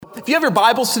if you have your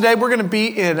Bibles today, we're going to be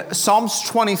in Psalms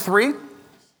 23.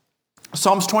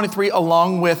 Psalms 23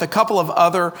 along with a couple of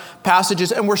other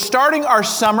passages. And we're starting our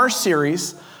summer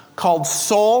series called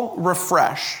Soul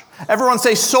Refresh. Everyone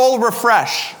say Soul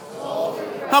Refresh. Soul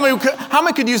Refresh. How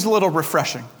many could use a little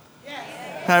refreshing?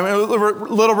 A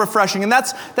little refreshing. And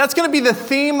that's going to be the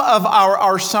theme of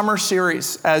our summer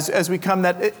series as we come,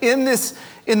 that in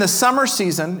the summer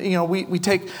season, we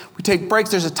take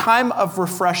breaks. There's a time of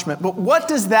refreshment. But what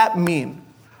does that mean?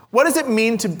 What does it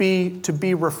mean to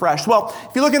be refreshed? Well,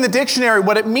 if you look in the dictionary,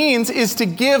 what it means is to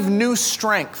give new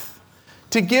strength.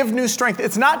 To give new strength.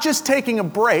 It's not just taking a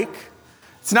break.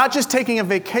 It's not just taking a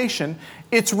vacation.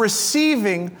 It's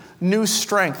receiving new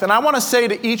strength. And I want to say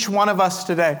to each one of us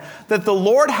today that the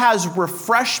Lord has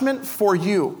refreshment for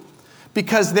you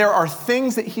because there are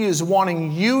things that He is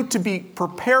wanting you to be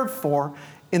prepared for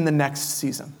in the next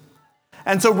season.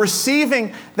 And so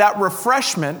receiving that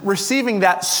refreshment, receiving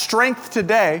that strength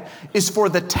today is for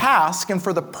the task and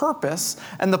for the purpose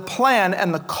and the plan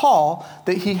and the call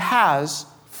that He has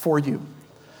for you.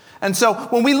 And so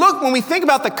when we think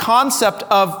about the concept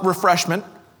of refreshment,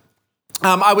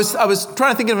 I was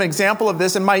trying to think of an example of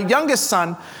this, and my youngest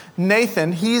son,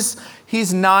 Nathan, he's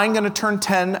 9, going to turn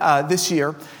 10 this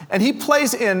year, and he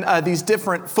plays in these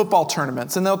different football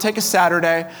tournaments, and they'll take a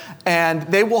Saturday, and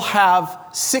they will have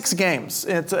 6 games.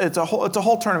 It's a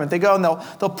whole tournament. They go and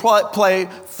they'll play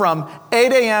from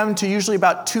 8 a.m. to usually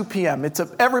about 2 p.m. It's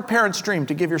every parent's dream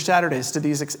to give your Saturdays to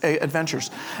these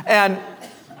adventures, and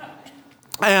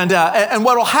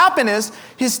what will happen is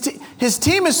his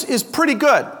team is pretty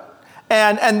good.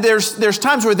 And there's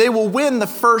times where they will win the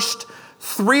first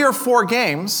 3 or 4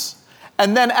 games,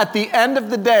 and then at the end of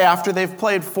the day, after they've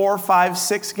played 4, 5,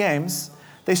 6 games,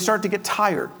 they start to get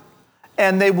tired,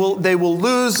 and they will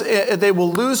lose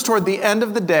toward the end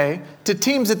of the day to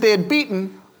teams that they had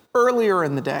beaten earlier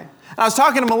in the day. And I was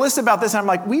talking to Melissa about this, and I'm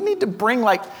like, we need to bring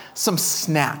some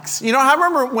snacks. I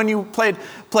remember when you played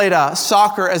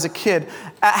soccer as a kid,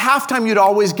 at halftime you'd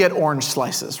always get orange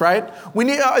slices, right?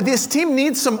 This team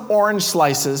needs some orange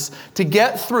slices to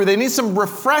get through. They need some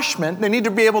refreshment. They need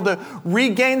to be able to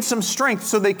regain some strength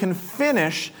so they can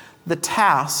finish the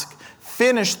task,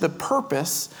 finish the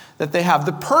purpose that they have.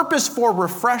 The purpose for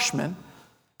refreshment,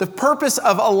 the purpose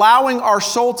of allowing our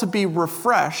soul to be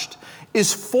refreshed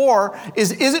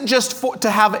isn't just to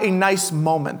have a nice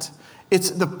moment.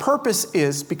 The purpose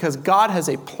is because God has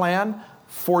a plan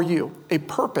for you, a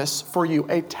purpose for you,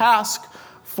 a task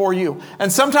for you.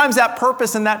 And sometimes that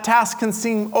purpose and that task can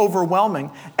seem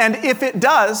overwhelming. And if it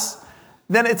does,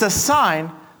 then it's a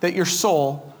sign that your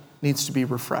soul needs to be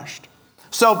refreshed.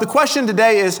 So the question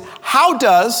today is, how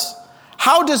does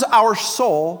our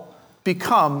soul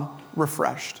become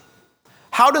refreshed?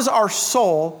 How does our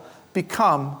soul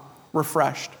become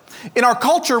refreshed? In our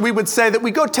culture, we would say that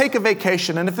we go take a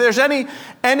vacation. And if there's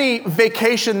any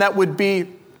vacation that would be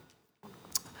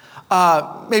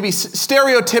maybe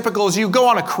stereotypical, is you go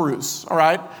on a cruise, all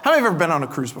right? How many have ever been on a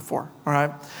cruise before, all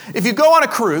right? If you go on a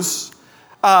cruise,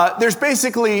 there's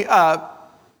basically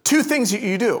 2 things that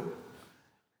you do.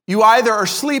 You either are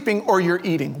sleeping or you're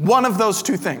eating. One of those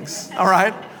 2 things, all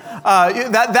right?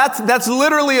 That's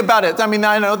literally about it. I mean,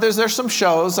 I know there's some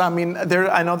shows. I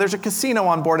know there's a casino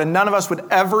on board, and none of us would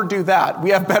ever do that.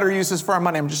 We have better uses for our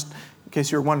money. I'm just, in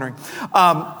case you were wondering.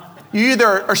 You either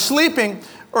are sleeping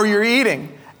or you're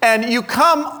eating. And you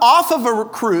come off of a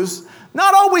cruise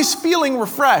not always feeling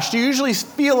refreshed. You usually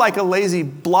feel like a lazy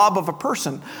blob of a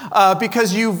person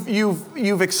because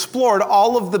you've explored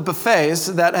all of the buffets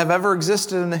that have ever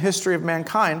existed in the history of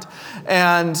mankind.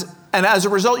 And as a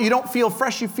result, you don't feel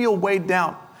fresh, you feel weighed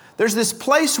down. There's this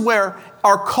place where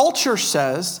our culture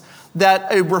says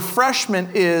that a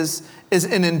refreshment is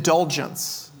an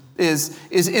indulgence.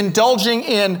 Is indulging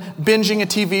in binging a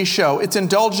TV show. It's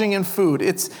indulging in food.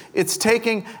 It's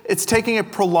taking a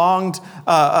prolonged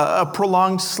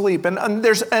sleep. And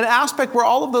there's an aspect where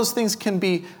all of those things can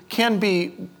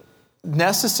be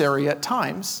necessary at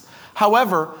times.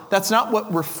 However, that's not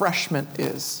what refreshment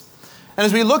is. And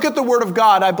as we look at the Word of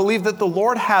God, I believe that the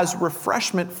Lord has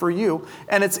refreshment for you,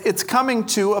 and it's coming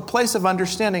to a place of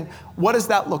understanding. What does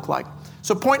that look like?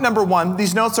 So point number 1,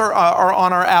 these notes are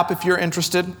on our app if you're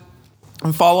interested.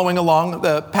 And following along,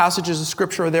 the passages of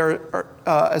Scripture are there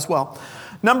as well.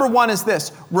 Number 1 is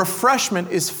this: refreshment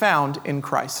is found in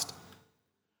Christ.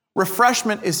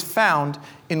 Refreshment is found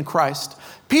in Christ.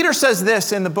 Peter says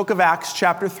this in the book of Acts,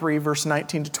 chapter 3, verse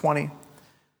 19 to 20.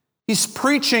 He's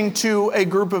preaching to a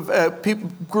group of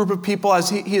people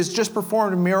as he has just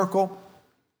performed a miracle.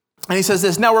 And he says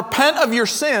this: "Now repent of your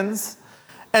sins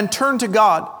and turn to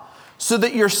God, so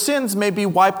that your sins may be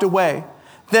wiped away,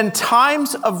 then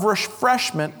times of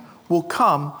refreshment will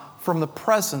come from the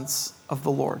presence of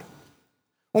the Lord.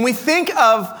 When we think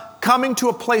of coming to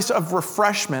a place of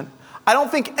refreshment, I don't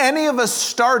think any of us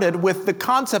started with the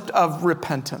concept of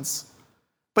repentance.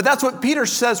 But that's what Peter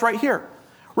says right here.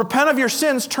 Repent of your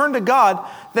sins, turn to God,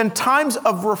 then times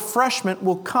of refreshment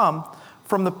will come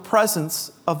from the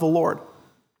presence of the Lord.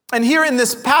 And here in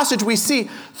this passage, we see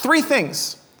three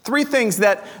things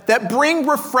that bring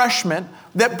refreshment,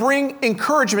 that bring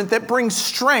encouragement, that bring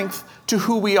strength to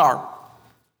who we are.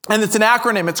 And it's an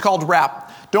acronym. It's called RAP.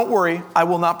 Don't worry, I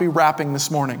will not be rapping this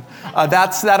morning.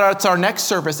 That's our next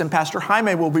service, and Pastor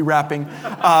Jaime will be rapping,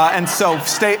 and so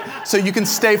you can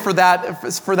stay for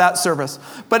that service.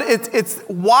 But it's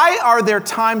why are there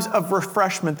times of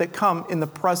refreshment that come in the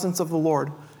presence of the Lord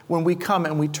when we come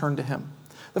and we turn to Him?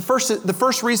 The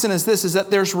first reason is this: is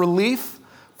that there's relief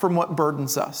from what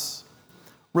burdens us.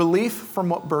 Relief from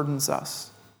what burdens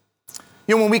us.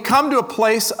 You know, when we come to a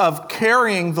place of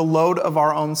carrying the load of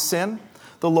our own sin,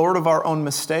 the load of our own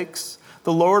mistakes,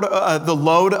 the load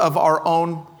of our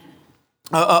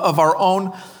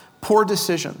own poor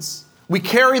decisions, we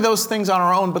carry those things on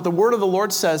our own. But the word of the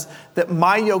Lord says that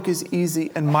my yoke is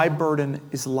easy and my burden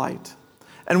is light.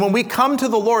 And when we come to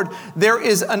the Lord, there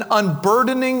is an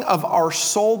unburdening of our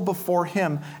soul before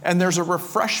Him, and there's a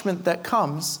refreshment that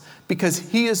comes because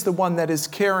He is the one that is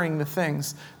carrying the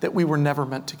things that we were never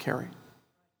meant to carry.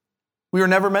 We were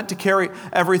never meant to carry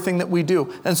everything that we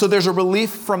do. And so there's a relief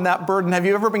from that burden. Have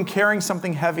you ever been carrying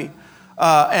something heavy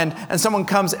and someone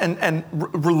comes and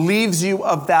relieves you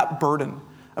of that burden?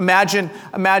 Imagine,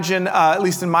 at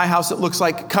least in my house, it looks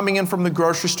like coming in from the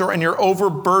grocery store and you're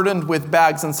overburdened with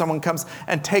bags and someone comes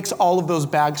and takes all of those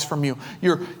bags from you.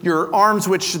 Your arms,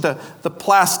 which the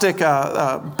plastic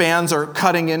bands are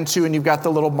cutting into, and you've got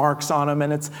the little marks on them,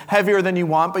 and it's heavier than you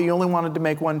want, but you only wanted to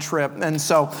make one trip. And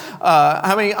so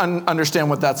how many understand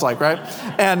what that's like, right?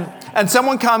 And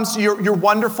someone comes, your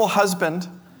wonderful husband,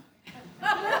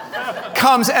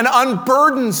 comes and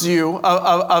unburdens you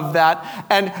of that.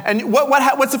 And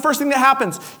what's the first thing that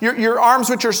happens? Your arms,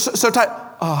 which are so tight,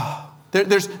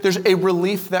 there's a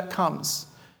relief that comes.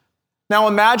 Now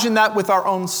imagine that with our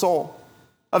own soul,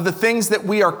 of the things that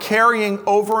we are carrying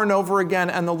over and over again.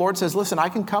 And the Lord says, listen, I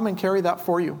can come and carry that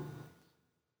for you.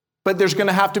 But there's going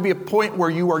to have to be a point where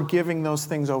you are giving those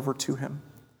things over to Him.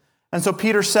 And so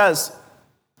Peter says,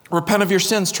 repent of your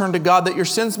sins, turn to God, that your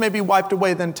sins may be wiped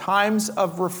away. Then times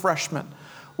of refreshment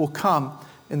will come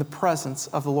in the presence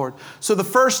of the Lord. So the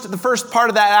first part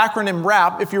of that acronym,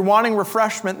 RAP, if you're wanting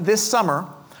refreshment this summer,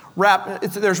 RAP,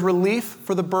 there's relief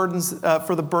for the burdens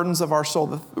of our soul,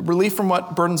 the relief from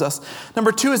what burdens us.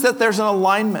 Number two is that there's an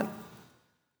alignment.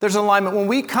 There's an alignment. When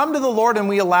we come to the Lord and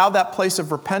we allow that place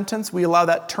of repentance, we allow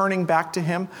that turning back to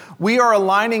Him, we are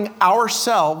aligning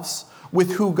ourselves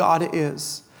with who God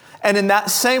is. And in that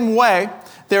same way,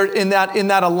 in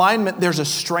that alignment, there's a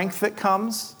strength that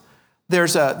comes.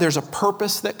 There's a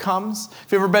purpose that comes.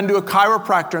 If you've ever been to a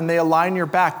chiropractor and they align your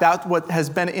back, that what has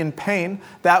been in pain,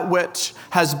 that which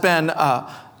has been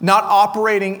not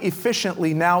operating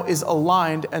efficiently now is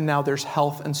aligned, and now there's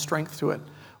health and strength to it.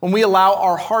 When we allow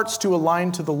our hearts to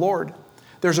align to the Lord,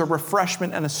 there's a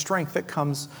refreshment and a strength that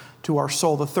comes to our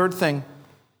soul. The third thing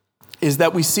is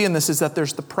that we see in this is that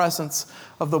there's the presence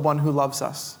of the one who loves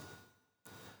us.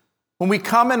 When we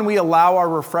come and we allow our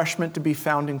refreshment to be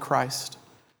found in Christ,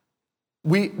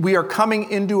 we are coming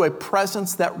into a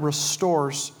presence that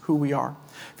restores who we are.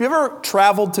 Have you ever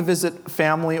traveled to visit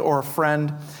family or a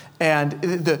friend, and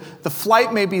the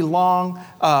flight may be long,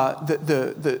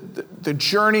 the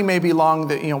journey may be long.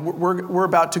 We're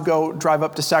about to go drive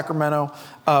up to Sacramento,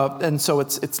 and so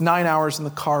it's 9 hours in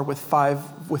the car with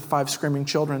five screaming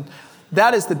children.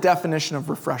 That is the definition of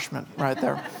refreshment right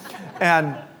there.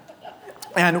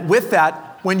 And with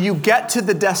that, when you get to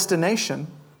the destination,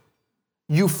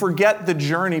 you forget the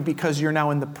journey because you're now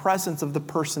in the presence of the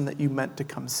person that you meant to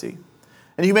come see.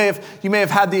 And you may have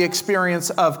had the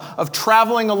experience of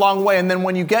traveling a long way, and then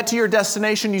when you get to your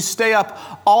destination, you stay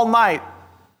up all night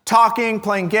talking,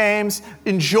 playing games,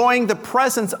 enjoying the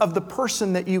presence of the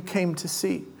person that you came to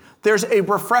see. There's a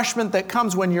refreshment that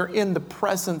comes when you're in the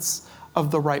presence of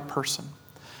the right person.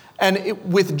 And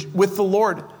with the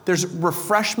Lord, there's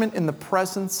refreshment in the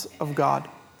presence of God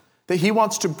that He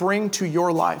wants to bring to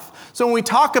your life. So when we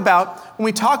talk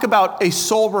about a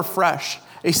soul refresh,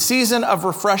 a season of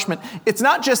refreshment, it's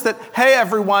not just that, hey,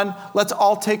 everyone, let's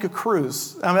all take a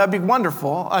cruise. I mean, that'd be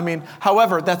wonderful.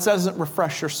 However, that doesn't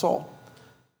refresh your soul.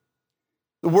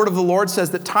 The word of the Lord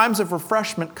says that times of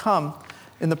refreshment come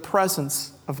in the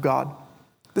presence of God.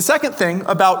 The second thing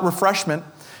about refreshment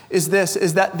is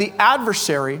that the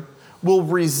adversary will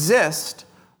resist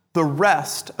the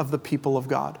rest of the people of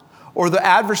God. Or the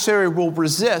adversary will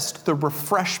resist the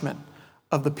refreshment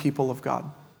of the people of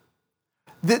God.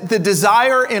 The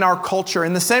desire in our culture,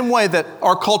 in the same way that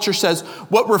our culture says,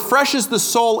 what refreshes the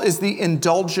soul is the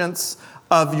indulgence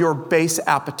of your base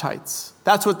appetites.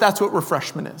 That's what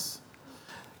refreshment is.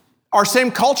 Our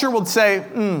same culture would say,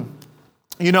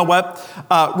 you know what?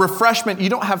 Refreshment, you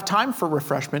don't have time for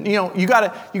refreshment. You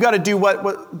gotta do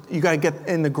what you gotta get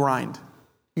in the grind.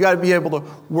 You got to be able to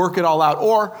work it all out.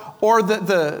 Or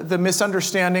the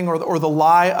misunderstanding or the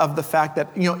lie of the fact that,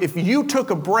 if you took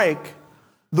a break,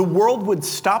 the world would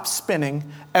stop spinning,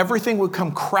 everything would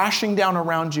come crashing down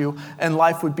around you, and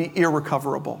life would be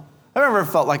irrecoverable. I've never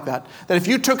felt like that. That if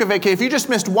you took a vacation, if you just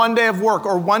missed one day of work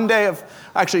or one day of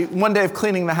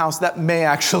cleaning the house, that may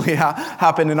actually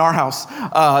happen in our house,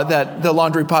 that the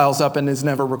laundry piles up and is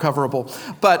never recoverable.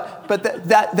 But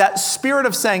that spirit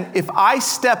of saying, if I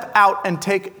step out and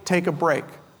take a break,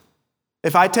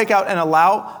 if I take out and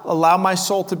allow my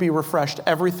soul to be refreshed,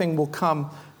 everything will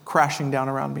come crashing down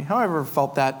around me. Have I ever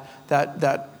felt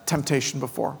that temptation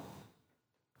before?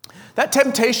 That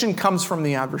temptation comes from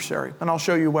the adversary, and I'll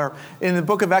show you where. In the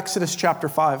book of Exodus chapter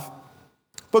 5.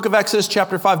 Book of Exodus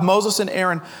chapter 5, Moses and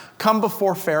Aaron come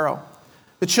before Pharaoh.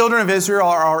 The children of Israel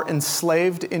are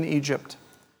enslaved in Egypt.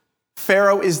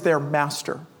 Pharaoh is their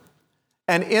master.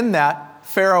 And in that,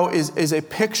 Pharaoh is a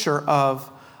picture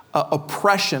of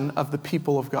oppression of the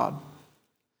people of God.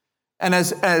 And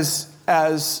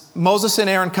as Moses and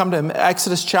Aaron come to him,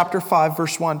 Exodus chapter 5,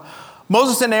 verse 1,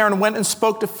 Moses and Aaron went and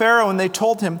spoke to Pharaoh, and they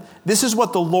told him, "This is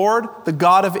what the Lord, the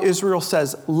God of Israel,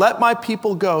 says. Let my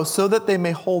people go so that they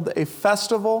may hold a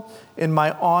festival in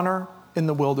my honor in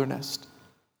the wilderness."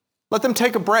 Let them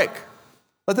take a break.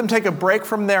 Let them take a break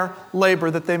from their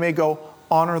labor that they may go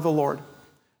honor the Lord.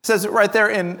 It says it right there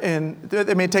in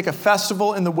they may take a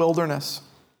festival in the wilderness.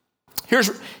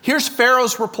 Here's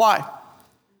Pharaoh's reply.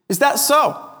 Is that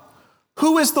so?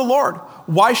 Who is the Lord?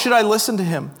 Why should I listen to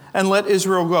him and let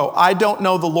Israel go? I don't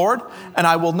know the Lord, and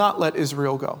I will not let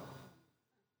Israel go.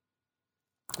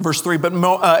 Verse 3, but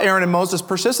Aaron and Moses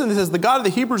persisted, and he says, the God of the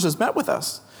Hebrews has met with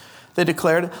us. They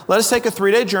declared, let us take a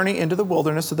 3-day journey into the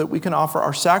wilderness so that we can offer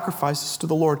our sacrifices to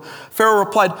the Lord. Pharaoh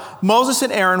replied, Moses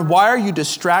and Aaron, why are you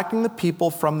distracting the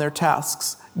people from their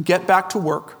tasks? Get back to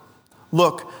work.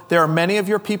 Look, there are many of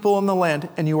your people in the land,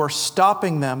 and you are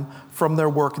stopping them from their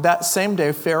work. That same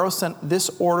day, Pharaoh sent this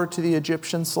order to the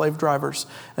Egyptian slave drivers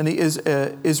and the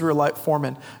Israelite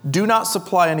foremen. Do not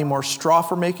supply any more straw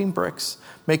for making bricks.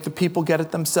 Make the people get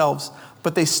it themselves.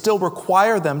 But they still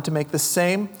require them to make the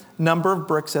same number of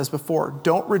bricks as before.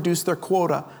 Don't reduce their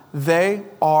quota. They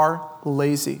are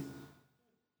lazy.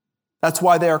 That's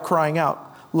why they are crying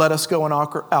out, let us go and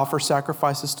offer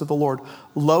sacrifices to the Lord.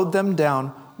 Load them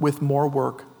down with more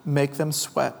work. Make them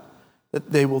sweat.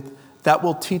 That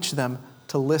will teach them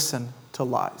to listen to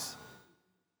lies.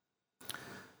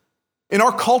 In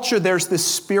our culture, there's this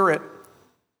spirit,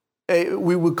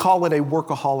 we would call it a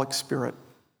workaholic spirit,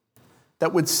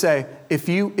 that would say, if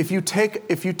you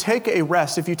take a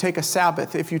rest, if you take a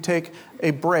Sabbath, if you take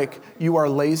a break, you are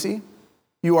lazy,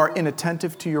 you are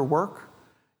inattentive to your work,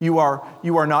 you are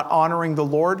not honoring the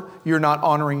Lord, you're not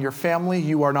honoring your family,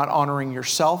 you are not honoring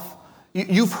yourself.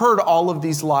 You've heard all of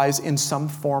these lies in some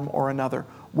form or another.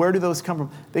 Where do those come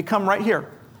from? They come right here,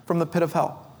 from the pit of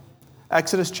hell.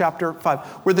 Exodus chapter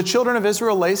 5. Were the children of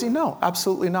Israel lazy? No,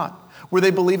 absolutely not. Were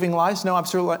they believing lies? No,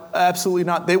 absolutely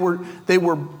not. They were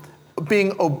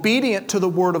being obedient to the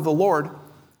word of the Lord.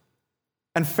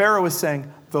 And Pharaoh is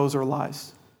saying, those are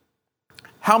lies.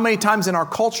 How many times in our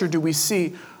culture do we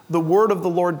see the word of the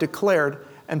Lord declared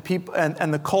and people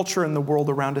and the culture in the world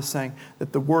around us saying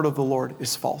that the word of the Lord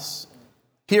is false?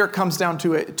 Here it comes down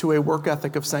to a work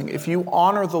ethic of saying, if you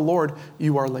honor the Lord,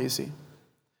 you are lazy.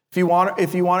 If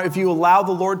you allow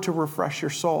the Lord to refresh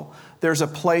your soul, there's a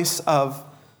place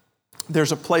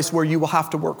where you will have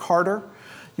to work harder,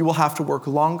 you will have to work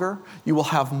longer, you will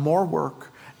have more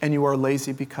work, and you are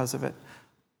lazy because of it.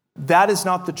 That is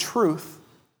not the truth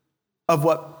of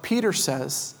what Peter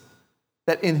says,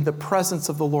 that in the presence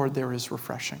of the Lord there is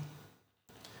refreshing.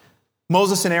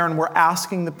 Moses and Aaron were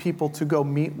asking the people to go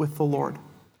meet with the Lord,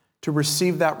 to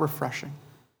receive that refreshing.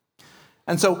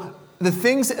 And so the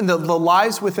things and the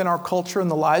lies within our culture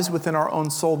and the lies within our own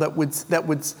soul that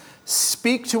would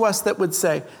speak to us, that would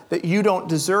say that you don't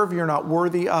deserve, you're not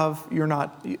worthy of,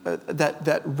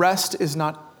 that rest is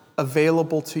not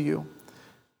available to you,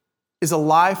 is a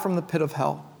lie from the pit of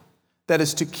hell that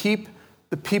is to keep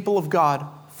the people of God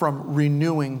from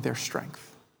renewing their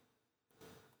strength.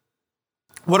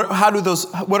 What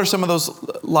are some of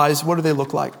those lies? What do they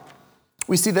look like?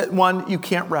 We see that one, you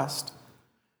can't rest.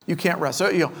 You can't rest.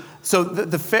 So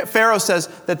the Pharaoh says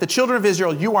that the children of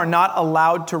Israel, you are not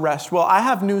allowed to rest. Well, I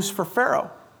have news for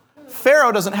Pharaoh.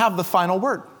 Pharaoh doesn't have the final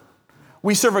word.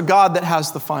 We serve a God that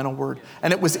has the final word.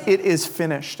 And it is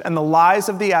finished. And the lies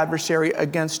of the adversary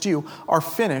against you are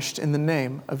finished in the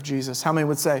name of Jesus. How many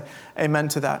would say amen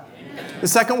to that? Amen. The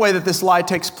second way that this lie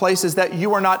takes place is that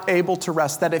you are not able to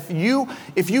rest. That if you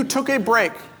took a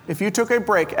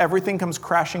break, everything comes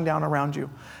crashing down around you.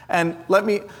 And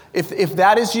if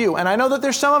that is you, and I know that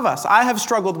there's some of us, I have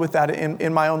struggled with that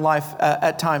in my own life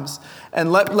at times.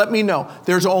 And let me know,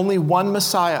 there's only one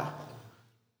Messiah.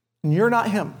 And you're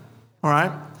not him. All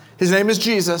right? His name is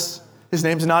Jesus. His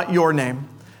name's not your name.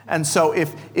 And so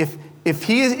if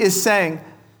he is saying,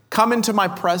 come into my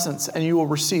presence and you will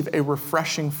receive a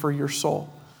refreshing for your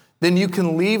soul, then you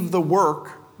can leave the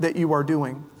work that you are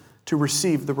doing to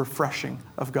receive the refreshing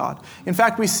of God. In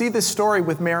fact, we see this story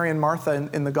with Mary and Martha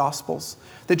in the Gospels,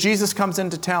 that Jesus comes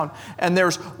into town and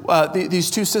there's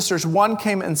these two sisters. One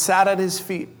came and sat at his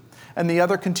feet and the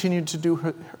other continued to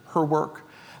do her work.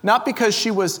 Not because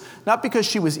she was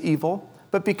evil,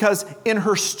 but because in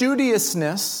her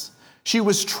studiousness, she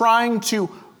was trying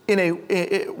to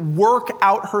work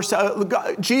out herself.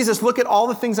 Jesus, look at all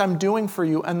the things I'm doing for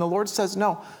you. And the Lord says,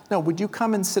 no, would you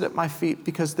come and sit at my feet?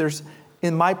 Because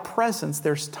in my presence,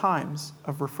 there's times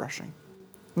of refreshing.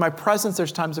 In my presence,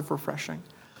 there's times of refreshing.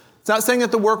 It's not saying that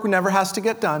the work never has to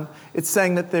get done. It's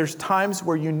saying that there's times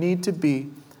where you need to be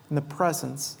in the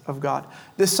presence of God.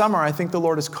 This summer, I think the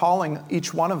Lord is calling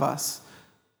each one of us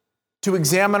to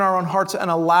examine our own hearts and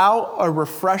allow a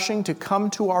refreshing to come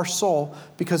to our soul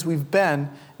because we've been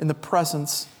in the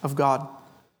presence of God.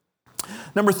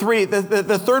 Number 3,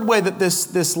 the third way that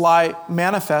this lie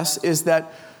manifests is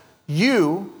that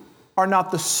you are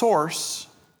not the source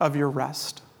of your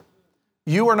rest.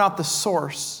 You are not the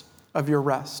source of your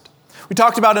rest. We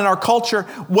talked about in our culture,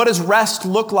 what does rest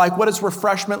look like? What does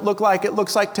refreshment look like? It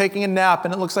looks like taking a nap,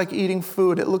 and it looks like eating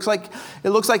food. It looks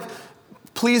like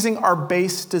pleasing our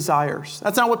base desires.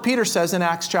 That's not what Peter says in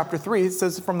Acts chapter 3. It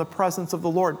says from the presence of the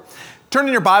Lord. Turn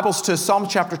in your Bibles to Psalm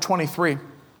chapter 23.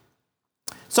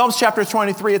 Psalms chapter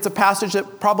 23, it's a passage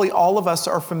that probably all of us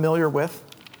are familiar with.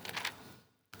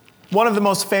 One of the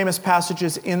most famous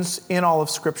passages in all of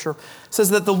Scripture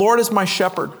says that the Lord is my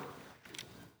shepherd.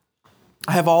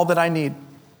 I have all that I need.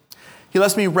 He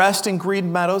lets me rest in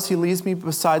green meadows. He leads me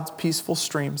beside peaceful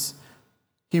streams.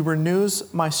 He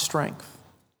renews my strength.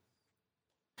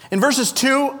 In verses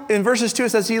 2, it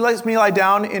says, he lets me lie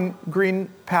down in green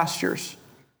pastures.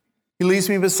 He leads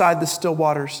me beside the still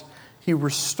waters. He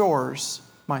restores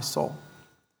my soul.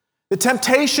 The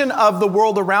temptation of the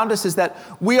world around us is that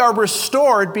we are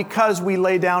restored because we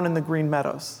lay down in the green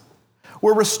meadows.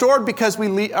 We're restored because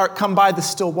we come by the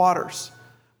still waters.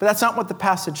 But that's not what the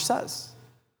passage says.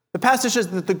 The passage says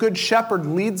that the good shepherd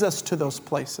leads us to those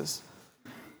places.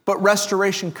 But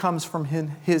restoration comes from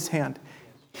his hand.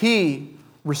 He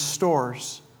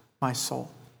restores my soul.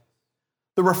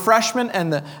 The refreshment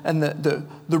and the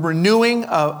renewing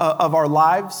of our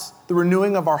lives, the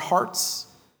renewing of our hearts,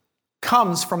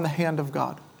 comes from the hand of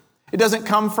God. It doesn't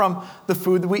come from the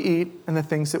food that we eat and the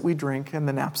things that we drink and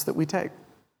the naps that we take.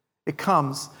 It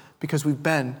comes because we've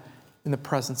been in the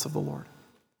presence of the Lord.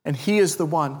 And he is the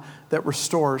one that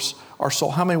restores our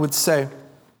soul. How many would say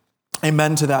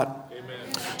amen to that?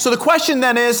 Amen. So the question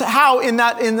then is, how in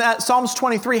that Psalms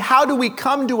 23, how do we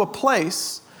come to a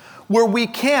place where we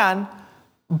can,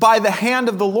 by the hand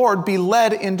of the Lord, be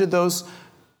led into those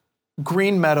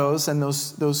green meadows and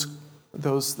those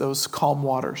calm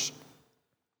waters?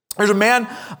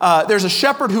 There's a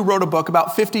shepherd who wrote a book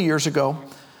about 50 years ago,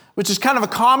 which is kind of a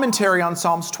commentary on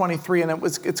Psalms 23, and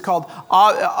it's called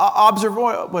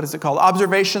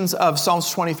Observations of Psalms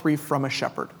 23 from a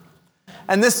Shepherd.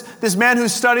 And this man who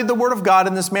studied the Word of God,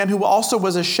 and this man who also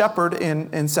was a shepherd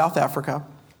in South Africa,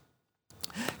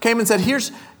 came and said,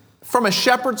 here's, from a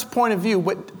shepherd's point of view,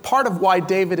 what part of why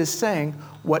David is saying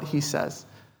what he says.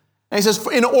 And he says,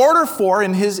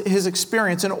 in his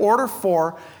experience, in order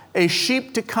for a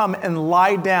sheep to come and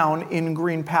lie down in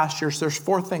green pastures, there's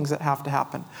 4 things that have to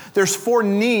happen. There's 4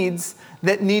 needs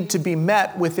that need to be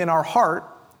met within our heart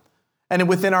and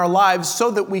within our lives so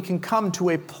that we can come to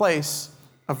a place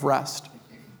of rest.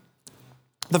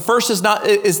 The first is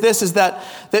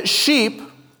that sheep,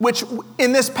 which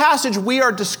in this passage we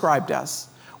are described as,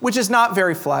 which is not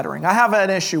very flattering. I have an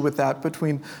issue with that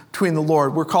between the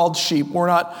Lord. We're called sheep.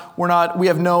 We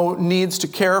have no needs to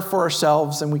care for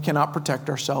ourselves, and we cannot protect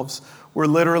ourselves. We're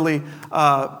literally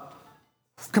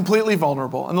completely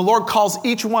vulnerable. And the Lord calls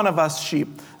each one of us sheep.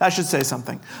 That should say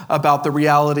something about the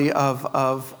reality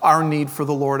of our need for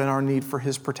the Lord and our need for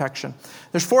his protection.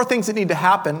 There's 4 things that need to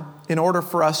happen in order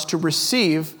for us to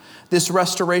receive this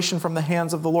restoration from the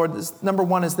hands of the Lord. Number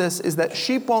 1 is that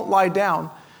sheep won't lie down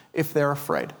if they're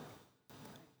afraid.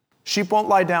 Sheep won't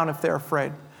lie down if they're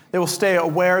afraid. They will stay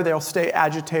aware, they'll stay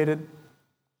agitated.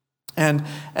 And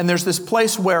there's this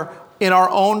place where in our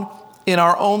own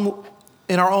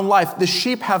life, the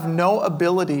sheep have no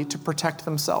ability to protect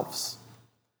themselves.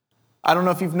 I don't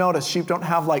know if you've noticed, sheep don't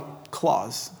have like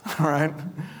claws, all right?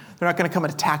 They're not going to come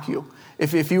and attack you.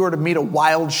 If you were to meet a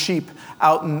wild sheep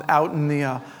out and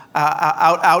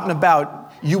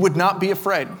about, you would not be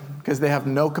afraid because they have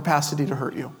no capacity to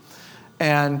hurt you.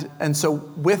 And so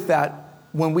with that,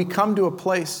 when we come to a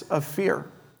place of fear,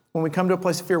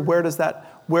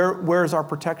 where is our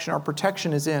protection? Our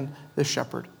protection is in the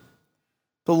shepherd.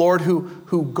 The Lord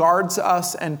who guards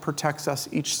us and protects us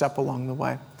each step along the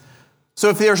way. So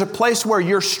if there's a place where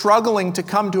you're struggling to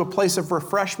come to a place of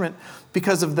refreshment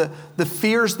because of the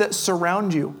fears that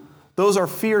surround you, those are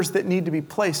fears that need to be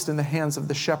placed in the hands of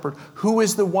the shepherd, who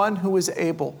is the one who is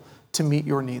able to meet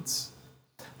your needs.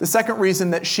 The second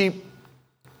reason that sheep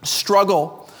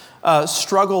struggle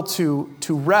to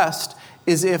rest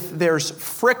is if there's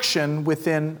friction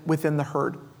within the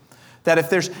herd. That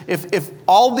if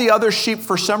all the other sheep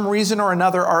for some reason or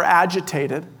another are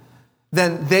agitated,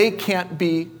 then they can't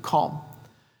be calm.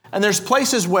 And there's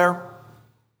places where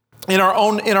in our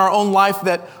own life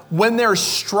that when there's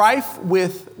strife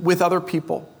with other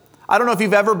people, I don't know if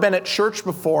you've ever been at church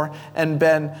before and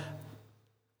been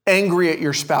angry at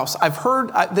your spouse. I've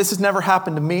heard, this has never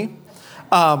happened to me,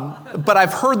 but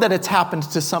I've heard that it's happened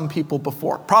to some people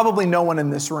before. Probably no one in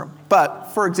this room.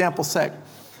 But for example's sake,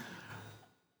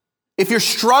 if you're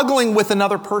struggling with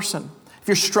another person, if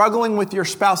you're struggling with your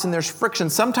spouse and there's friction,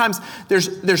 sometimes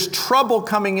there's trouble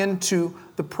coming into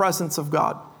the presence of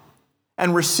God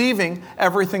and receiving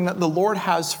everything that the Lord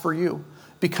has for you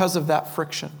because of that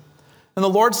friction. And the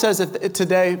Lord says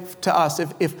today to us,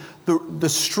 if the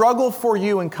struggle for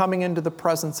you in coming into the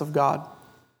presence of God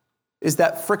is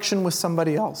that friction with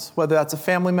somebody else, whether that's a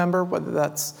family member, whether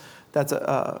that's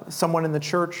someone in the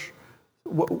church,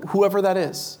 whoever that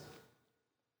is,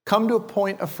 come to a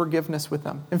point of forgiveness with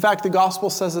them. In fact, the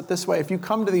gospel says it this way. If you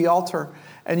come to the altar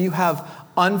and you have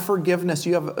unforgiveness,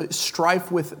 you have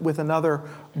strife with another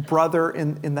brother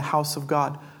in the house of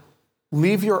God,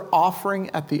 leave your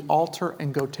offering at the altar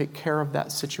and go take care of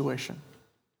that situation.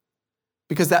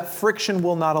 Because that friction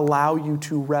will not allow you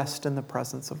to rest in the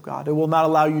presence of God. It will not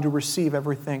allow you to receive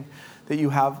everything that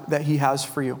he has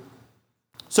for you.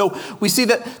 So we see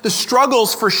that the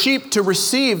struggles for sheep to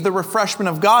receive the refreshment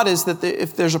of God is that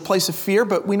if there's a place of fear,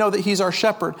 but we know that he's our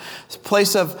shepherd. It's a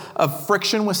place of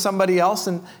friction with somebody else,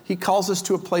 and he calls us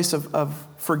to a place of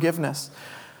forgiveness.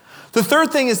 The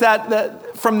third thing is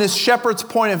that from this shepherd's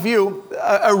point of view,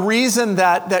 a reason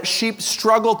that sheep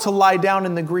struggle to lie down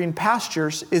in the green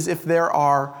pastures is if there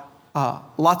are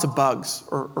lots of bugs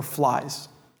or flies.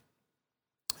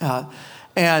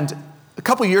 And a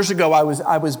couple years ago, I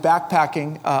was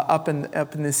backpacking up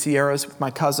in the Sierras with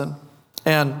my cousin,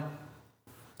 and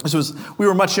we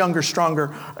were much younger,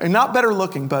 stronger, and not better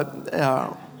looking, but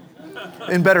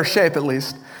in better shape at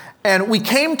least. And we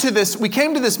came to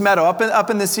this meadow up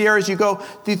in the Sierras. You go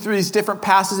through these different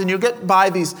passes, and you get by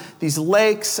these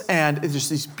lakes, and there's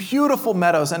these beautiful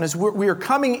meadows. And as we were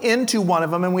coming into one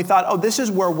of them, and we thought, oh, this is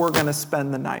where we're going to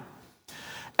spend the night.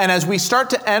 And as we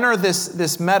start to enter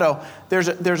this meadow,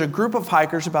 there's a group of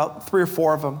hikers, about 3 or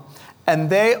 4 of them,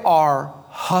 and they are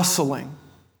hustling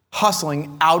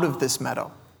out of this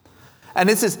meadow. And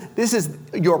this is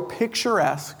your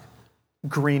picturesque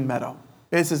green meadow.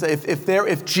 This is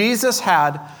if Jesus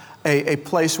had a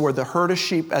place where the herd of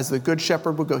sheep, as the good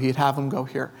shepherd would go, he'd have them go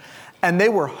here. And they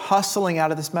were hustling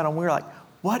out of this meadow, and we were like,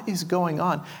 what is going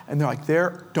on? And they're like,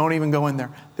 don't even go in there.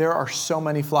 There are so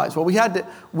many flies. Well, we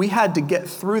had to get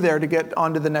through there to get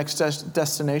onto the next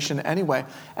destination anyway.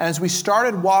 And as we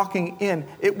started walking in,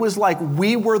 it was like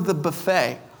we were the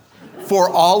buffet for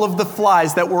all of the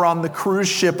flies that were on the cruise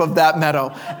ship of that meadow.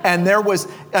 And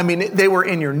they were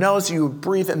in your nose, you would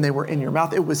breathe, and they were in your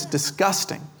mouth. It was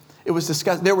disgusting. It was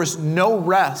disgusting. There was no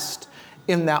rest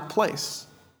in that place.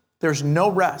 There's no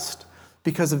rest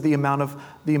because of the amount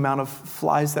of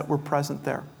flies that were present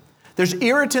there. There's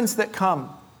irritants that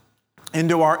come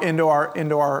into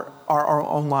our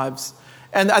own lives.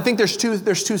 And I think there's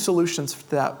two solutions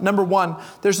to that. Number one,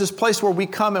 there's this place where we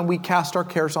come and we cast our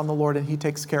cares on the Lord and he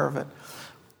takes care of it.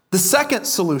 The second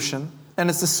solution And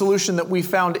it's the solution that we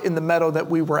found in the meadow that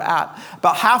we were at.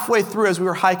 About halfway through, as we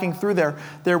were hiking through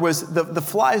there was the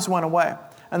flies went away.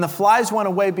 And the flies went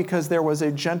away because there was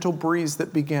a gentle breeze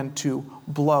that began to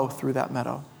blow through that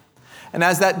meadow. And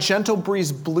as that gentle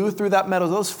breeze blew through that meadow,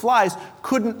 those flies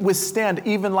couldn't withstand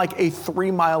even like a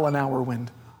 3-mile-an-hour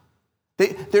wind.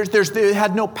 They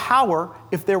had no power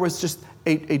if there was just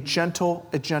a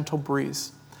gentle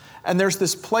breeze. And there's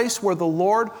this place where the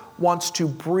Lord wants to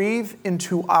breathe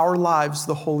into our lives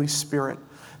the Holy Spirit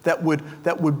that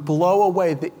would blow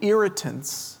away the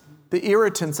irritants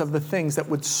of the things that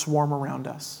would swarm around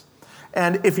us.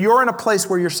 And if you're in a place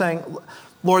where you're saying,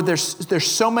 Lord, there's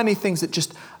so many things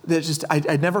that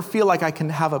I never feel like I can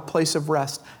have a place of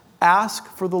rest, ask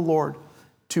for the Lord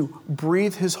to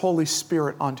breathe His Holy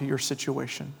Spirit onto your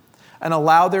situation and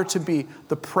allow there to be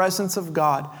the presence of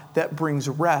God that brings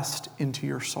rest into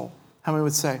your soul. How many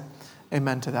would say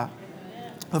amen to that?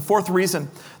 Amen. The fourth reason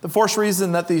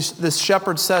that this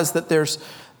shepherd says that there's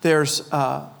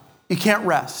you can't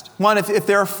rest. One, if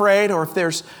they're afraid, or if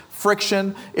there's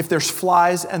friction, if there's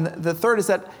flies, and the third is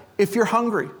that if you're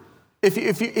hungry,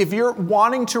 if you're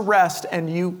wanting to rest and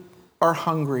you are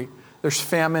hungry, there's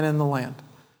famine in the land.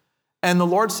 And the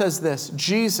Lord says this: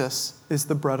 Jesus is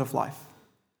the bread of life.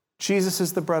 Jesus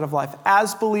is the bread of life.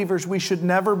 As believers, we should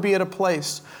never be at a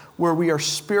place where we are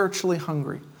spiritually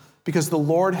hungry, because the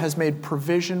Lord has made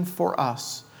provision for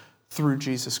us through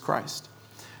Jesus Christ.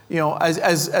 You know,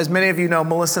 as many of you know,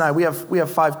 Melissa and I, we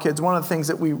have 5 kids. One of the things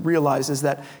that we realize is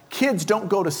that kids don't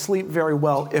go to sleep very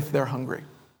well if they're hungry.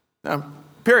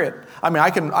 Period. I mean, I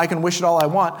can wish it all I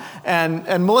want. And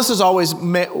Melissa's always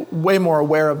way more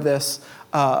aware of this,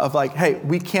 of like, hey,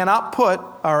 we cannot put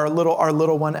our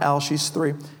little one, Elle, she's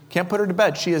 3, can't put her to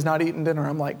bed. She has not eaten dinner.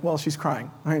 I'm like, well, she's crying.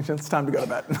 It's time to go to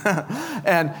bed.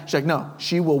 And she's like, no,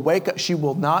 she will wake up. She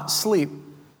will not sleep.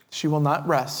 She will not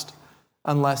rest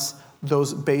unless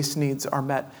those base needs are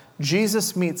met.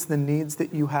 Jesus meets the needs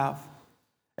that you have.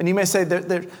 And you may say,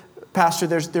 Pastor,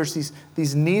 there's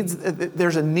these needs.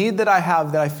 There's a need that I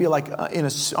have that I feel like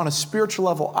on a spiritual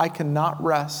level I cannot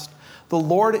rest. The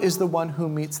Lord is the one who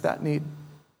meets that need.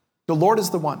 The Lord is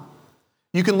the one.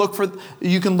 You can look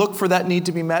for that need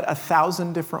to be met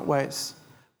 1,000 different ways.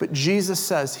 But Jesus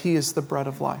says He is the bread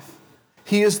of life.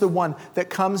 He is the one that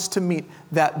comes to meet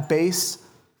that base,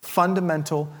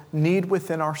 fundamental need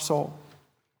within our soul.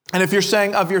 And if you're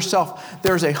saying of yourself,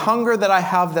 there's a hunger that I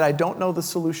have that I don't know the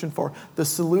solution for, the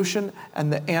solution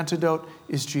and the antidote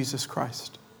is Jesus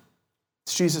Christ.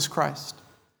 It's Jesus Christ.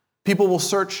 People will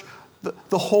search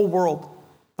the whole world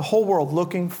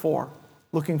looking for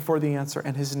the answer,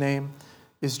 and His name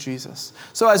is Jesus.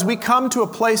 So as we come to a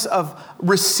place of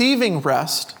receiving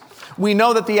rest, we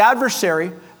know that the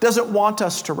adversary doesn't want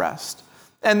us to rest.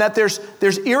 And that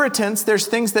there's irritants, there's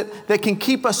things that can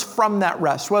keep us from that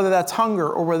rest, whether that's hunger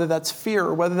or whether that's fear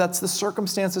or whether that's the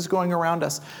circumstances going around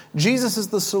us. Jesus is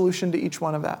the solution to each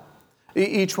one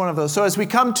of those. So as we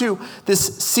come to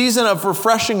this season of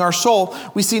refreshing our soul,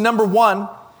 we see, number 1,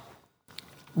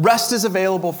 rest is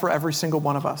available for every single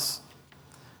one of us.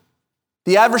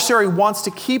 The adversary wants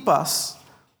to keep us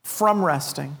from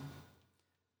resting.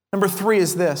 Number 3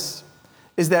 is this,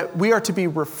 is that we are to be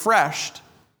refreshed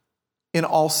in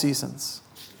all seasons.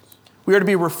 We are to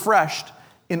be refreshed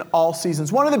in all seasons.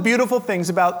 One of the beautiful things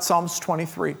about Psalms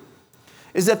 23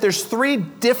 is that there's 3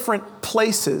 different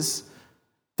places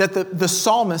that the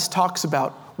psalmist talks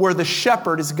about where the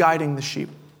shepherd is guiding the sheep.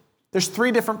 There's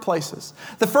 3 different places.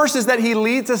 The first is that he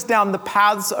leads us down the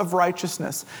paths of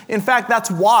righteousness. In fact, that's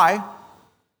why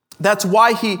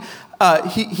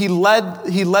he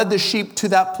led the sheep to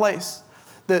that place.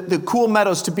 The cool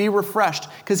meadows to be refreshed,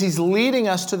 because he's leading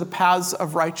us to the paths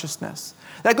of righteousness.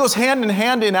 That goes hand in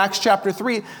hand in Acts chapter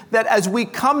 3, that as we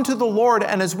come to the Lord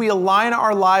and as we align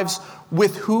our lives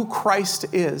with who Christ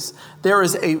is, there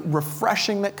is a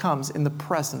refreshing that comes in the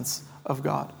presence of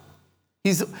God.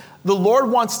 The Lord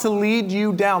wants to lead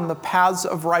you down the paths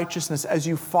of righteousness as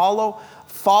you follow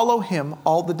Him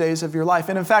all the days of your life.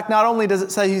 And in fact, not only does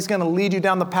it say He's going to lead you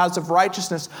down the paths of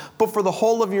righteousness, but for the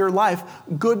whole of your life,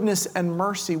 goodness and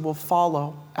mercy will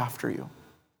follow after you.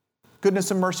 Goodness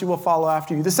and mercy will follow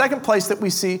after you. The second place that we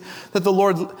see that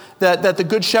that the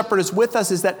Good Shepherd is with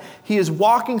us is that He is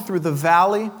walking through the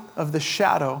valley of the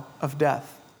shadow of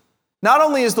death. Not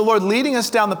only is the Lord leading us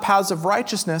down the paths of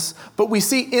righteousness, but we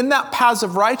see in that paths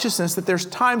of righteousness that there's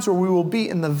times where we will be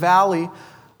in the valley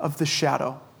of the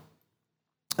shadow.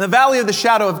 The valley of the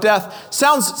shadow of death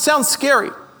sounds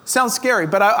scary.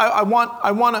 But I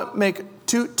want to make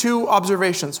two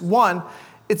observations. One,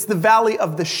 it's the valley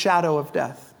of the shadow of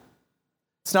death.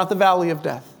 It's not the valley of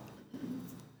death.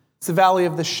 It's the valley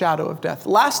of the shadow of death.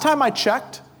 Last time I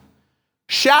checked,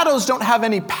 shadows don't have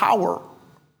any power.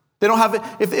 They don't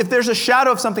have, if there's a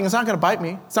shadow of something, it's not going to bite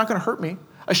me. It's not going to hurt me.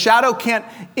 A shadow can't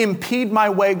impede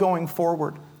my way going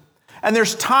forward. And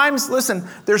there's times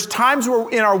where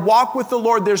in our walk with the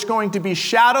Lord, there's going to be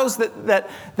shadows that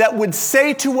would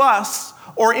say to us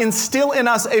or instill in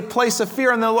us a place of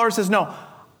fear. And the Lord says, no,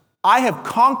 I have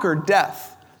conquered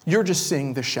death. You're just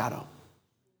seeing the shadow.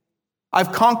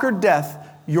 I've conquered death.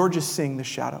 You're just seeing the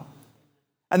shadow.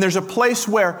 And there's a place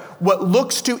where what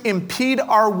looks to impede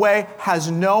our way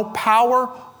has no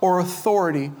power or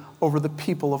authority over the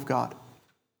people of God.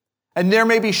 And there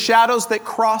may be shadows that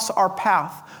cross our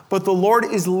path, but the Lord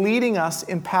is leading us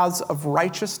in paths of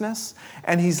righteousness,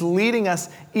 and He's leading us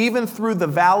even through the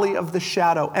valley of the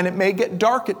shadow. And it may get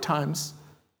dark at times,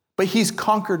 but He's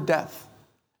conquered death,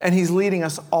 and He's leading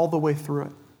us all the way through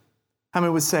it. How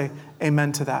many would say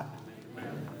amen to that?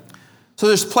 So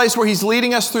there's a place where He's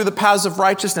leading us through the paths of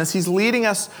righteousness. He's leading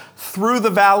us through the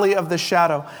valley of the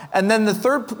shadow. And then the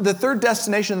third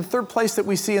destination, the third place that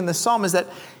we see in this psalm is that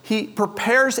He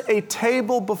prepares a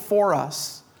table before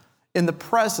us in the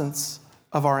presence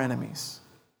of our enemies.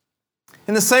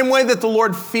 In the same way that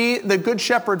the good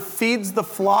shepherd feeds the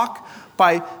flock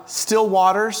by still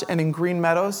waters and in green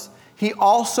meadows, He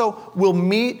also will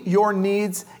meet your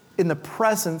needs in the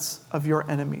presence of your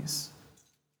enemies.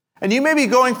 And you may be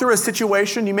going through a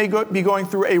situation, you may be going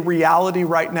through a reality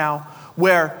right now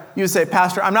where you say,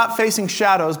 Pastor, I'm not facing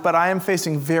shadows, but I am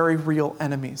facing very real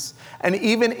enemies. And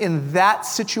even in that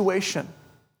situation,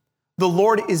 the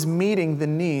Lord is meeting the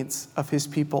needs of His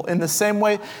people. In the same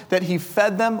way that He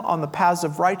fed them on the paths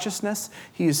of righteousness,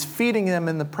 He is feeding them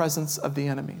in the presence of the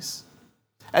enemies.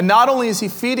 And not only is He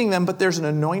feeding them, but there's an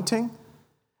anointing.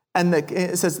 And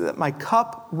it says that my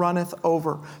cup runneth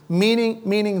over,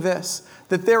 meaning this,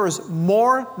 that there is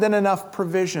more than enough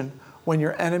provision when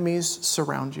your enemies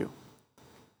surround you.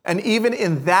 And even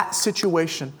in that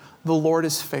situation, the Lord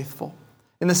is faithful.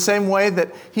 In the same way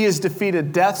that He has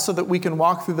defeated death so that we can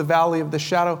walk through the valley of the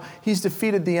shadow, He's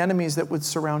defeated the enemies that would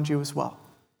surround you as well.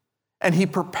 And He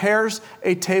prepares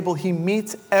a table. He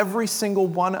meets every single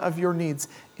one of your needs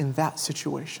in that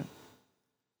situation.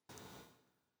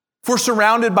 If we're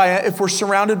surrounded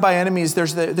by enemies,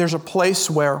 there's a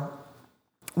place where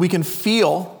we can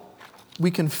feel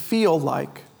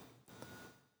like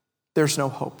there's no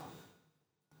hope.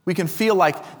 We can feel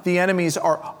like the enemies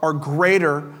are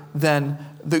greater than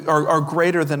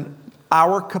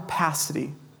our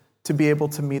capacity to be able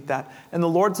to meet that. And the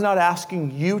Lord's not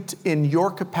asking you in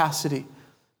your capacity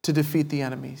to defeat the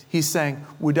enemies. He's saying,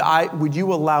 would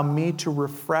you allow me to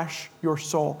refresh your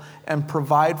soul and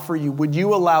provide for you? Would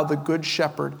you allow the good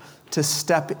shepherd to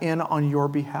step in on your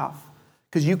behalf?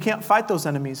 Because you can't fight those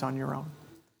enemies on your own.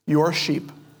 You're a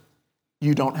sheep.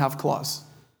 You don't have claws.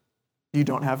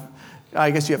 I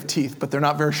guess you have teeth, but they're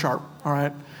not very sharp, all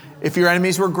right? If your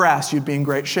enemies were grass, you'd be in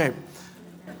great shape.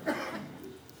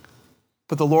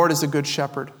 But the Lord is a good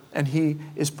shepherd, and He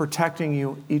is protecting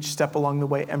you each step along the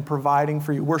way and providing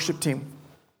for you. Worship team,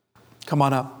 come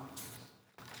on up.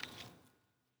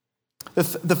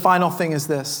 The final thing is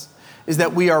this, is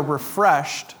that we are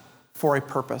refreshed for a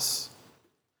purpose.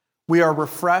 We are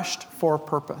refreshed for a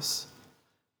purpose.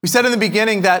 We said in the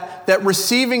beginning that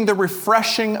receiving the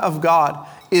refreshing of God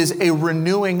is a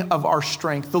renewing of our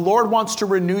strength. The Lord wants to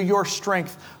renew your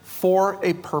strength for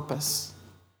a purpose,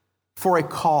 for a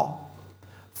call,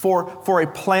 for a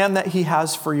plan that He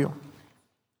has for you.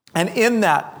 And in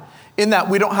that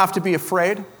we don't have to be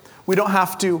afraid. We don't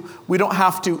have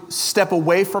to step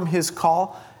away from His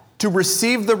call. To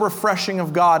receive the refreshing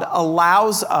of God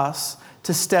allows us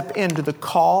to step into the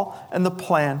call and the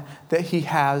plan that He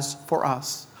has for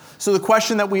us. So the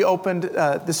question that we opened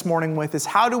this morning with is,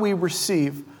 how do we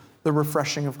receive the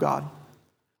refreshing of God?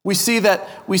 We see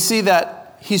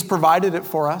that He's provided it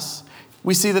for us.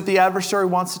 We see that the adversary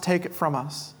wants to take it from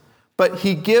us. But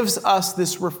He gives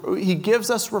us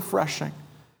refreshing.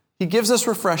 He gives us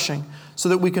refreshing so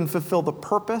that we can fulfill the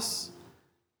purpose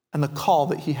and the call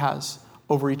that He has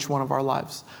over each one of our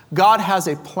lives. God has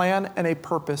a plan and a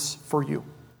purpose for you.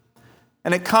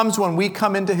 And it comes when we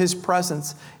come into His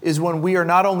presence, is when we are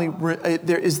not only,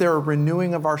 is there a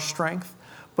renewing of our strength,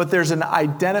 but there's an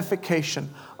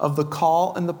identification of the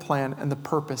call and the plan and the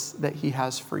purpose that He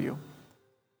has for you.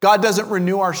 God doesn't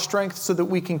renew our strength so that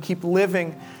we can keep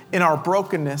living in our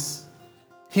brokenness.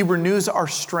 He renews our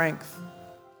strength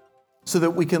so that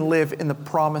we can live in the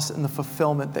promise and the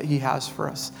fulfillment that He has for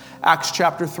us. Acts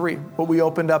chapter 3, what we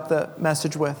opened up the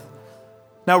message with.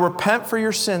 Now repent for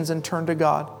your sins and turn to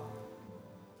God.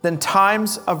 Then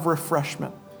times of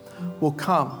refreshment will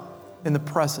come in the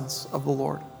presence of the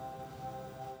Lord.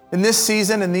 In this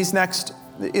season, in these next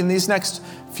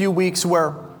few weeks,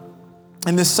 where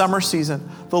in this summer season,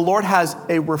 the Lord has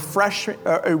a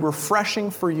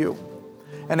refreshing for you,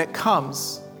 and it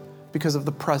comes because of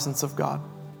the presence of God.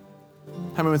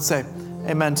 How many would say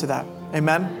amen to that?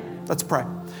 Amen? Let's pray.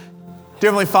 Dear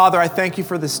Heavenly Father, I thank you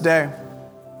for this day.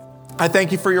 I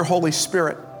thank you for your Holy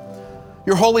Spirit.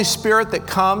 Your Holy Spirit that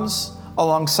comes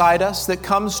alongside us, that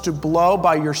comes to blow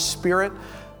by your Spirit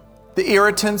the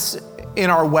irritants in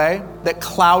our way, that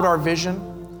cloud our vision,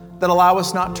 that allow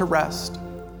us not to rest.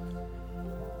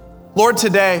 Lord,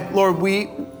 today, Lord, we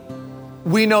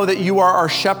know that you are our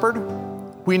shepherd.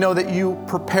 We know that you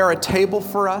prepare a table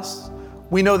for us.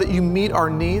 We know that you meet our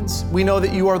needs. We know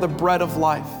that you are the bread of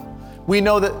life. We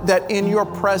know that in your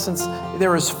presence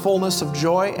there is fullness of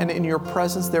joy, and in your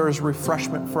presence there is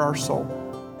refreshment for our soul.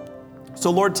 So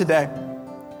Lord, today,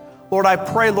 Lord, I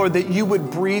pray, Lord, that you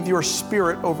would breathe your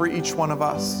Spirit over each one of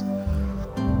us.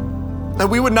 That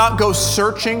we would not go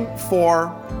searching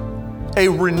for a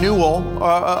renewal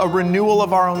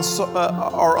of our own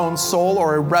soul,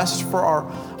 or a rest for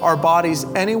our bodies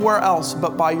anywhere else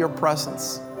but by your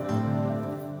presence.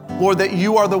 Lord, that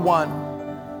you are the one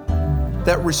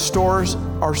that restores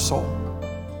our soul.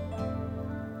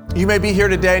 You may be here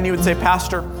today and you would say,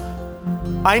 Pastor,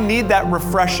 I need that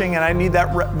refreshing and I need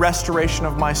that restoration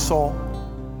of my soul.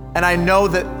 And I know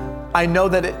that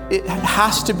it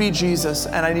has to be Jesus,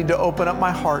 and I need to open up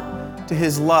my heart to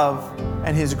his love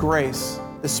and his grace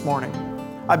this morning.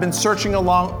 I've been searching a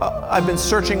long time. I've been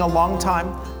searching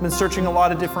a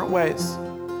lot of different ways.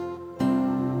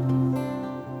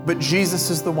 But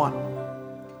Jesus is the one.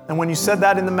 And when you said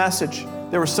that in the message,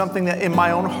 there was something that in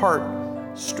my own heart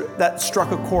that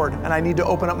struck a chord, and I need to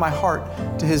open up my heart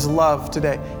to his love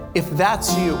today. If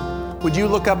that's you, would you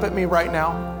look up at me right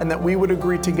now, and that we would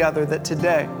agree together that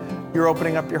today you're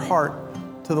opening up your heart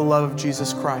to the love of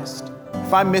Jesus Christ?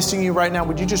 If I'm missing you right now,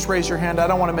 would you just raise your hand? I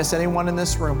don't want to miss anyone in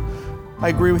this room. I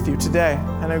agree with you today,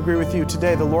 and I agree with you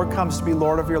today. The Lord comes to be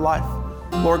Lord of your life.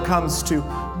 The Lord comes to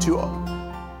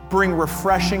bring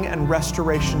refreshing and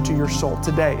restoration to your soul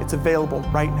today. It's available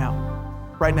right now.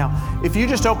 Right now. If you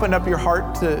just opened up your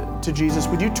heart to Jesus,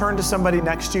 would you turn to somebody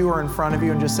next to you or in front of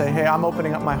you and just say, hey, I'm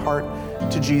opening up my heart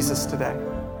to Jesus today?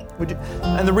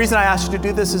 And the reason I ask you to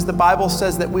do this is the Bible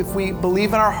says that if we believe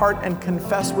in our heart and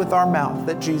confess with our mouth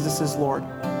that Jesus is Lord,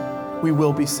 we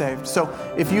will be saved. So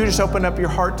if you just open up your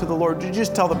heart to the Lord, would you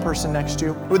just tell the person next to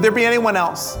you? Would there be anyone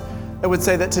else that would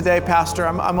say that today, Pastor,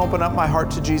 I'm opening up my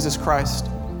heart to Jesus Christ,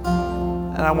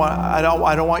 and I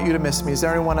don't want you to miss me? Is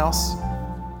there anyone else?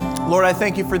 Lord, I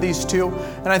thank you for these two,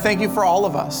 and I thank you for all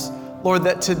of us. Lord,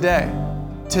 that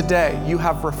today you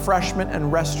have refreshment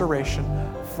and restoration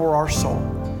for our soul.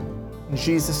 In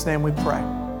Jesus' name we pray.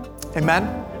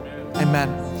 Amen? Amen.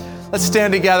 Let's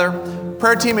stand together.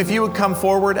 Prayer team, if you would come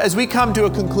forward. As we come to a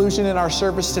conclusion in our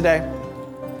service today,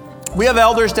 we have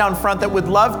elders down front that would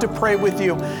love to pray with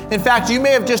you. In fact, you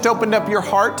may have just opened up your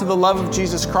heart to the love of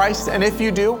Jesus Christ, and if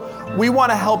you do, we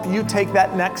want to help you take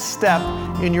that next step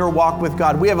in your walk with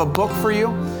God. We have a book for you,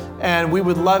 and we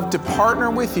would love to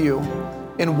partner with you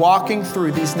in walking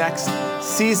through these next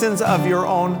seasons of your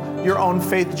own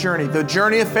faith journey. The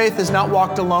journey of faith is not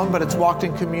walked alone, but it's walked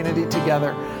in community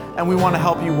together, and we want to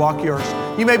help you walk yours.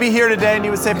 You may be here today and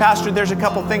you would say, Pastor, there's a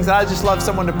couple things that I just love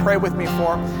someone to pray with me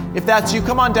for. If that's you,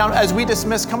 come on down. As we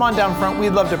dismiss, come on down front.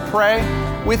 We'd love to pray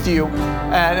with you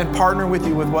and partner with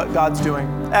you with what God's doing.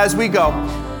 As we go,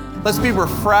 let's be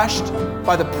refreshed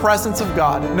by the presence of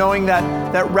God, knowing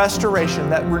that restoration,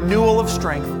 that renewal of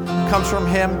strength comes from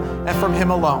him and from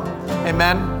him alone.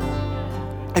 Amen.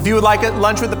 If you would like it,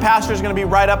 lunch with the pastor is going to be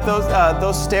right up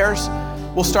those stairs.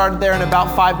 We'll start there in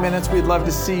about 5 minutes. We'd love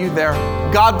to see you there.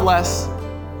 God bless.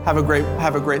 Have a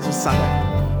great Sunday.